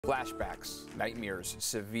Flashbacks, nightmares,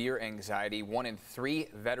 severe anxiety. 1 in 3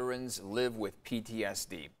 veterans live with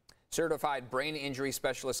PTSD. Certified brain injury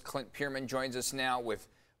specialist Clint Pierman joins us now with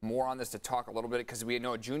more on this to talk a little bit, because we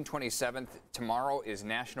know June 27th, tomorrow, is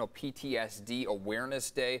National PTSD Awareness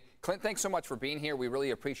Day. Clint, thanks so much for being here. We really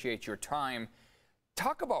appreciate your time.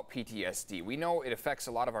 Talk about PTSD. We know it affects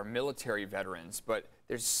a lot of our military veterans, but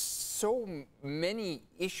there's so many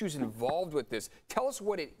issues involved with this. Tell us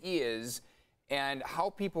what it is and how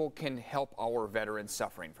people can help our veterans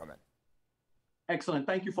suffering from it. Excellent.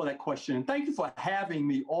 Thank you for that question. And thank you for having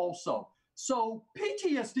me also. So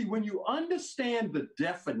PTSD, when you understand the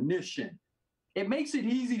definition, it makes it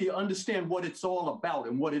easy to understand what it's all about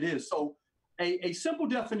and what it is. So a simple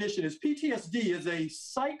definition is PTSD is a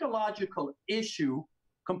psychological issue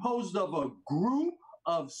composed of a group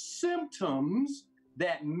of symptoms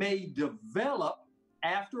that may develop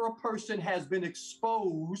after a person has been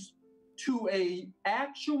exposed to a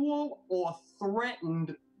actual or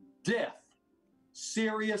threatened death,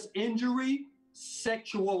 serious injury,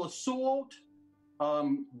 sexual assault,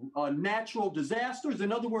 natural disasters.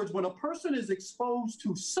 In other words, when a person is exposed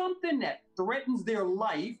to something that threatens their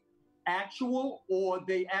life, actual or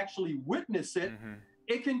they actually witness it,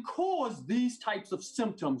 it can cause these types of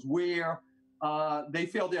symptoms where they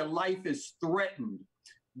feel their life is threatened.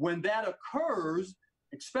 When that occurs,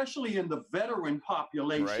 especially in the veteran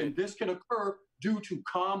population, this can occur due to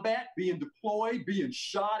combat, being deployed, being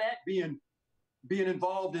shot at, being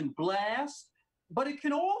involved in blasts. But it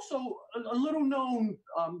can also, a little known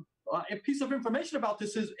a piece of information about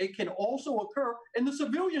this is it can also occur in the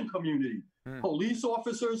civilian community. Police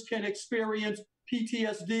officers can experience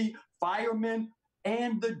PTSD, firemen,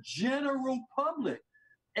 and the general public.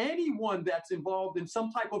 Anyone that's involved in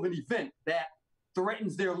some type of an event that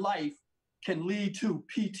threatens their life can lead to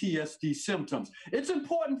PTSD symptoms. It's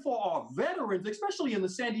important for our veterans, especially in the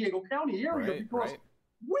San Diego County area, because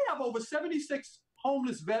we have over 76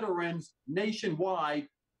 homeless veterans nationwide,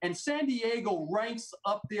 and San Diego ranks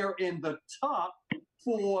up there in the top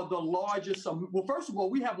for the largest. Well, first of all,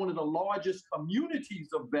 we have one of the largest communities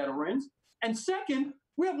of veterans, and second,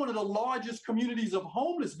 we have one of the largest communities of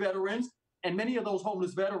homeless veterans, and many of those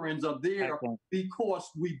homeless veterans are there because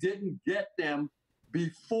we didn't get them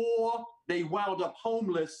before they wound up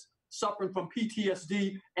homeless, suffering from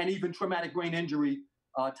PTSD and even traumatic brain injury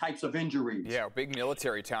types of injuries. Yeah, big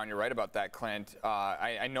military town. You're right about that, Clint.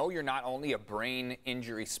 I know you're not only a brain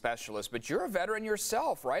injury specialist, but you're a veteran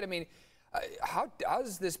yourself, right? I mean, how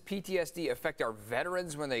does this PTSD affect our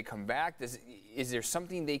veterans when they come back? Is there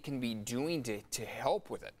something they can be doing to help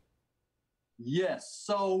with it? Yes.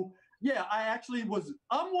 So, yeah,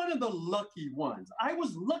 I'm one of the lucky ones. I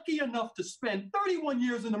was lucky enough to spend 31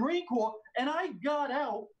 years in the Marine Corps, and I got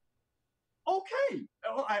out okay.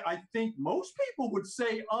 I think most people would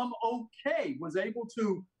say I'm okay, was able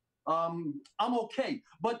to, I'm okay.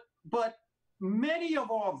 But many of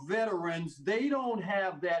our veterans, they don't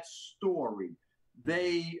have that story.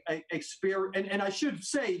 They experience, and I should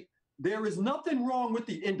say, there is nothing wrong with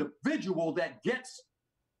the individual that gets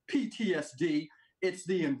PTSD. It's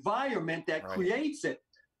the environment that creates it.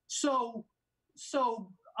 So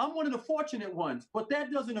I'm one of the fortunate ones, but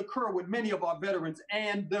that doesn't occur with many of our veterans.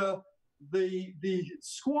 And the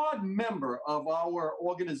squad member of our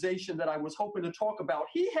organization that I was hoping to talk about,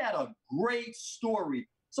 he had a great story.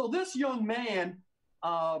 So this young man,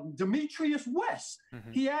 Demetrius West,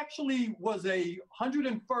 he actually was a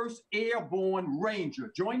 101st Airborne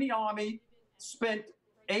Ranger, joined the Army, spent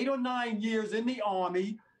 8 or 9 years in the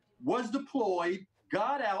Army, was deployed,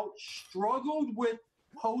 got out, struggled with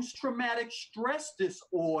post-traumatic stress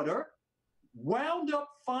disorder, wound up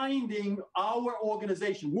finding our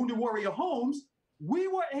organization, Wounded Warrior Homes. We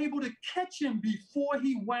were able to catch him before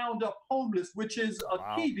he wound up homeless, which is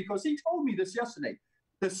a key, because he told me this yesterday.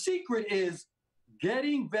 The secret is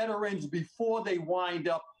getting veterans before they wind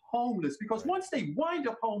up homeless, because once they wind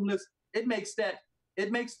up homeless, it makes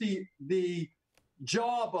the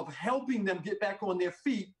job of helping them get back on their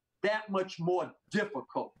feet that much more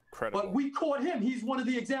difficult. Incredible. But we caught him. He's one of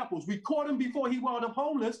the examples. We caught him before he wound up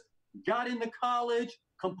homeless, got into college,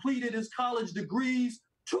 completed his college degrees,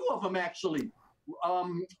 2 of them actually,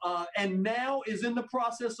 and now is in the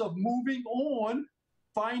process of moving on,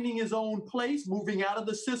 finding his own place, moving out of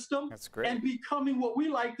the system. That's great. And becoming what we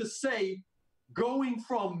like to say, going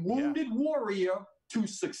from wounded warrior to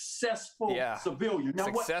successful civilian. Now,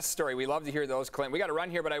 success story. We love to hear those, Clint. We got to run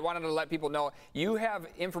here, but I wanted to let people know you have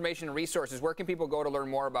information and resources. Where can people go to learn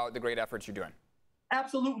more about the great efforts you're doing?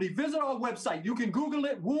 Absolutely. Visit our website. You can Google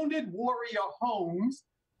it, Wounded Warrior Homes.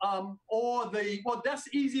 well, that's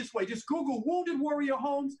the easiest way. Just Google Wounded Warrior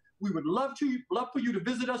Homes. We would love for you to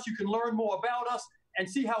visit us. You can learn more about us and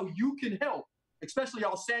see how you can help, especially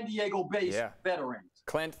our San Diego-based veterans.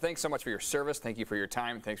 Clint, thanks so much for your service. Thank you for your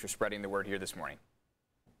time. Thanks for spreading the word here this morning.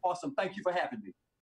 Awesome. Thank you for having me.